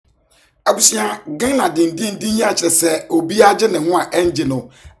Abusia Ghana din ya kyerɛ sɛ obi agye ne ho a engine no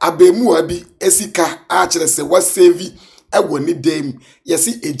abemu abi esika a kyerɛ sɛ wa save ɛwɔ ne dem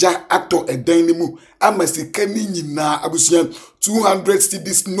yɛsi eja atɔ ɛdan ne mu ama sika ni nyinaa abusia 200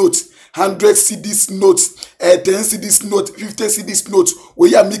 cedis note 100 cedis note 10 cedis note 50 cedis note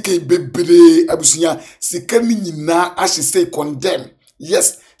we ya mike bebre abusia sika ni nyinaa ahye say condemn.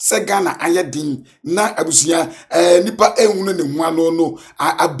 Yes, se Ghana ayedin na abusia nipa ehunu ne ho ano no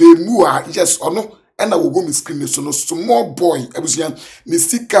abemu a yes ono ena wogo mi screen so no small boy abusia ne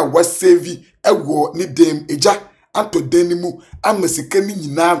sika wa save ewo ne dem eja ato denimu ama sika ni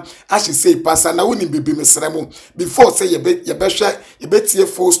nyina ahye say pasa na woni bebe mesremo before say yebehwe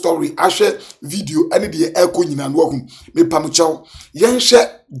full story ahwe video ene de eko nyina no ahum me pamuchaw yenhwe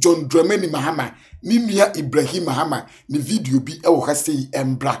John Dramani Mahama ni nua Ibrahim Mahama ni video bi ewo ha sei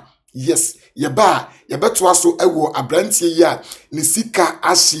embra. Yes, yebeto aso ewo abrantie yi a ne sika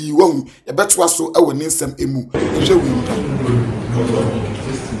ahye wahu yebeto aso ewo ne nsem emu hwe wi mbra.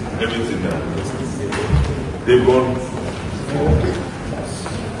 Everything there. They've gone.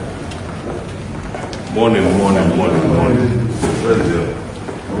 Morning. Where is it?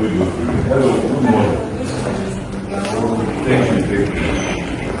 Hello, good morning. Thank you.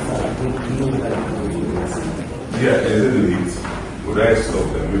 Yeah, is it late? Would I stop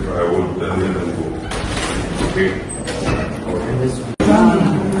them if I would let them go? Okay.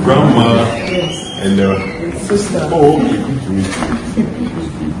 Grandma and sister. Oh, okay, good to meet you.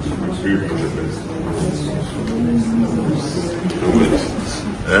 Spirit for the best.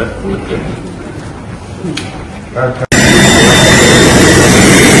 Okay.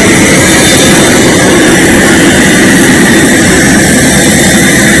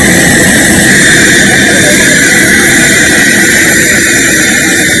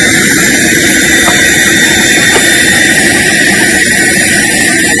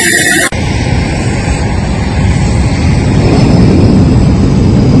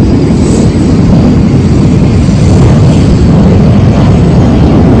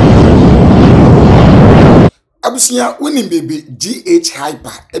 Abusia woni bebe GH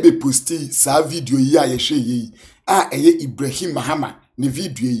Hyper ebe posti sa video yi a yehwe yi a eye Ibrahim Mahama ne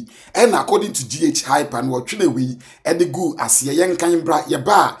video yi and according to GH Hyper no twene we e de go ase ye nkan bra ye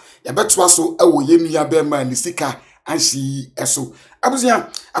ba ye beto aso ewo ye nua be ma ne sika anshi eso. Abusia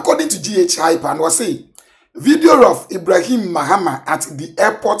according to GH Hyper no say video of Ibrahim Mahama at the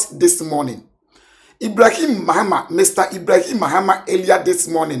airport this morning. Ibrahim Mahama, Mr. Ibrahim Mahama earlier this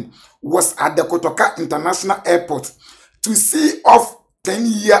morning was at the Kotoka International Airport to see off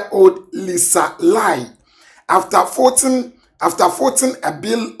 10-year-old Lisa Lai after voting a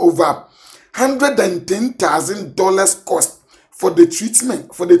bill over $110,000 cost for the treatment.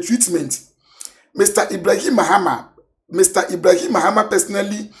 Mr. Ibrahim Mahama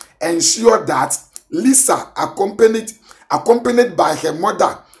personally ensured that Lisa, accompanied by her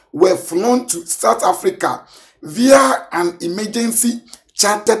mother, were flown to South Africa via an emergency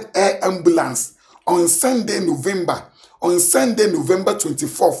chartered air ambulance on Sunday, November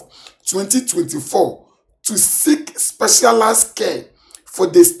 24th, 2024 to seek specialized care for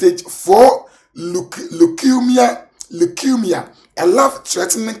the stage 4 leukemia, a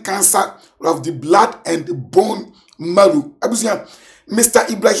life-threatening cancer of the blood and bone marrow. Mr.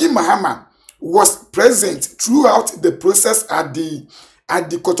 Ibrahim Mahama was present throughout the process at the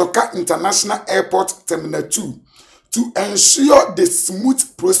Kotoka International Airport Terminal 2 to ensure the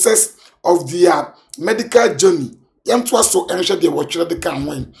smooth process of their medical journey. So ensure they were the can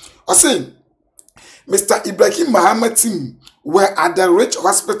win. I say, Mr. Ibrahim Mahama team were at the Rich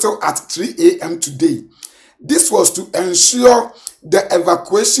Hospital at 3 a.m. today. This was to ensure the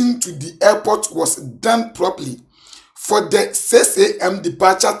evacuation to the airport was done properly for the 6 a.m.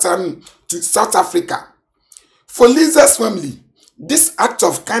 departure time to South Africa. For Lisa's family, this act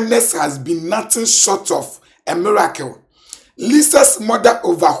of kindness has been nothing short of a miracle. Lisa's mother,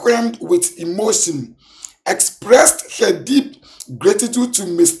 overwhelmed with emotion, expressed her deep gratitude to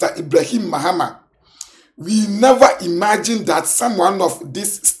Mr. Ibrahim Mahama. We never imagined that someone of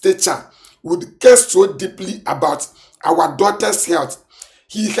this stature would care so deeply about our daughter's health.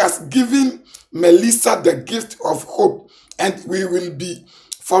 He has given Melissa the gift of hope, and we will be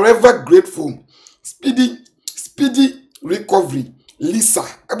forever grateful. Speedy recovery, Lisa.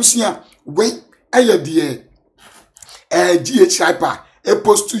 Abusia, wait, aye GH Hyper, a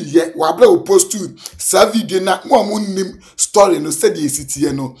post to ye, wabla post to sa video na mo nim story no said the city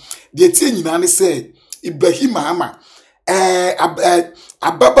no. The thing in say Ibrahim Mahama,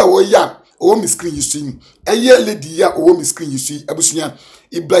 ababa wo ya o mi screen you see, lady ya o mi screen you see. Abusia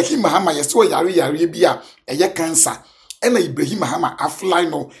Ibrahim Mahama yeso yare bi a eye cancer. ena Ibrahim Mahama afly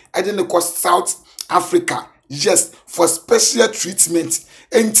no edene ko South Africa, yes, for special treatment.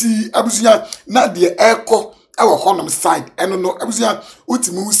 Enti abusuya na de eko our honum side eno no abusuya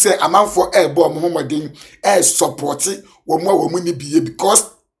utimu say amanfo ebo mohomaden support wo mo ni biye because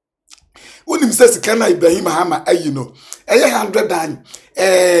unim say sikana Ibrahim Mahama ayi no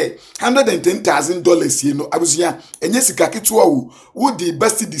 110,000 you know abusuya enye sika ketua wo the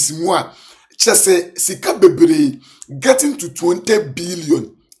best this mu a chese sika bebre getting to 20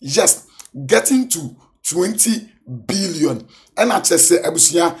 billion, yes, getting to 20 billion. And I just say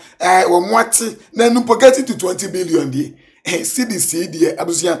abusuya wo mwati na nupo getting to 20 billion di see the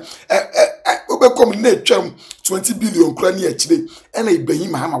abusuya obekom na twam 20 billion kura ni akire and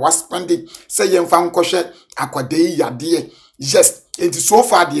Ibrahim Mahama was spending say yemfa nkwohwe akwade yade, yes, and so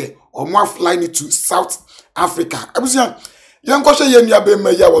far there or more flying to South Africa abusuya yenkwohwe yenua be ma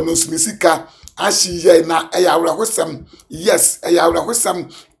ya wono sika ashi ye na eyawra hosam, yes, eyawra hosam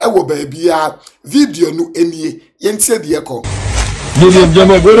ewo baabia video no enie yentie de ekọ bibium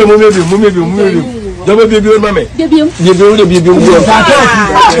jama gore mo mebi jama bibium mame bibium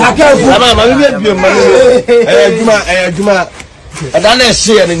ama ma bibium mame juma adana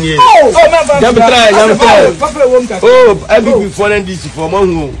ehye ne nie jam try oh abi before and this for mo hu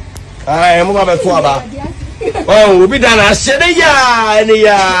mo ba to aba oh obi dana ehye ne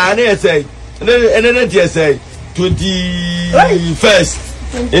ya ne say and then say 21st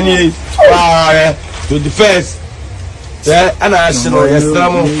any 21st and I said yes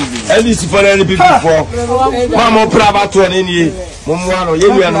and this for any people for mama praba to any momo you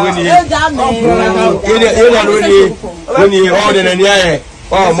when you order and yeah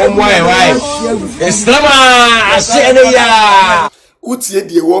oh momo why extrema ashe ya utie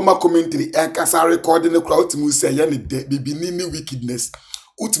die woma commentary enkasa recording the crowd mu say ya ne de bibini ni wickedness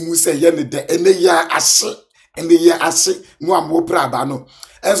utimu say ye ne de ene ya ashe no amo praba no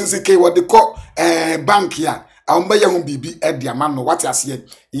enso se ke what they call bank ya awomba ye ho bibi e de ama no what ase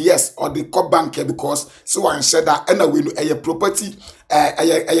yes or the call bank here because so one share that ena we no property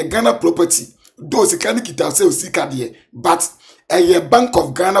Ghana property those can kita say osika de but Bank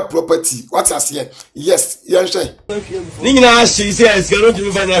of Ghana property what ase yes yen share ni nyina she say esika no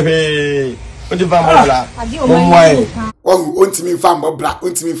fanya he onti fa mobla momwai ontimi fa mobla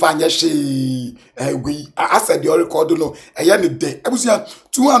ontimi fa anya she gwi asa de record no eya ne de abusia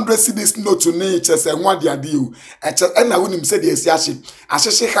 200 cedis note ne chese nwa de ade o na wonim se de asi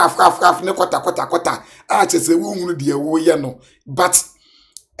ahye half ne kwata a chese wo hunu de wo ye no but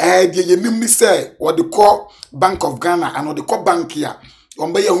de yenim ni say what they call Bank of Ghana and what they call bank here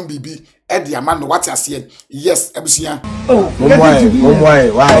omba ye hu bibi edi ama no what ase yes abusia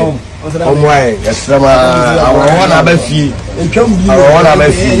momwai why momwai extrema awon abafi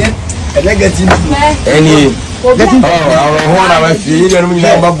negative any awon abafi ni no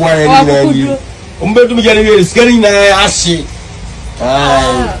nyina babu ani na ni ombedu mi jani we skani na ashi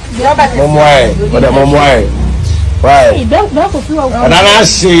momwai why na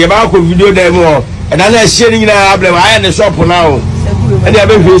ashi ba ko video dem o na ashi ni nyina ablem aya ne shop now and I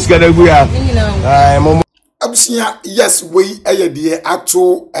be face can go ya abusia yes we de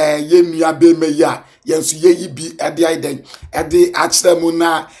ato ye nua be me ya yensu ye yibi ade aiden ade achire mu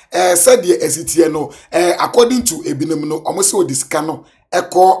na said the esitie no according to ebinim no omo se odisika no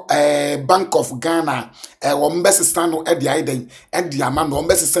eko Bank of Ghana wo mbesesa no ade aiden ade ama no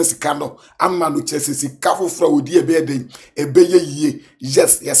mbesesa sika no ama no chese sika fofra odi ebe eden ebe ye yie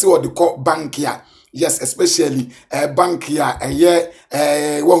yes wo de call bank ya. Yes, especially bank here,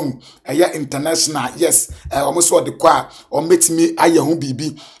 international. Yes, almost what the qua or meet me aye home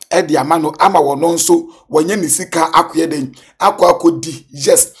bibi. Edi amano ama wononso wonye nisika akweden akwa kodi.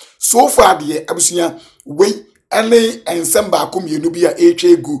 Yes, so far the abusunya we any ensemble akomienu bia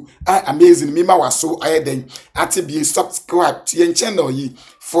egu amazing mima waso ayeden ati be subscribe to your channel yi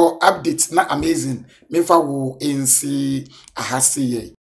for updates na amazing mefa wo insi ahasi ye.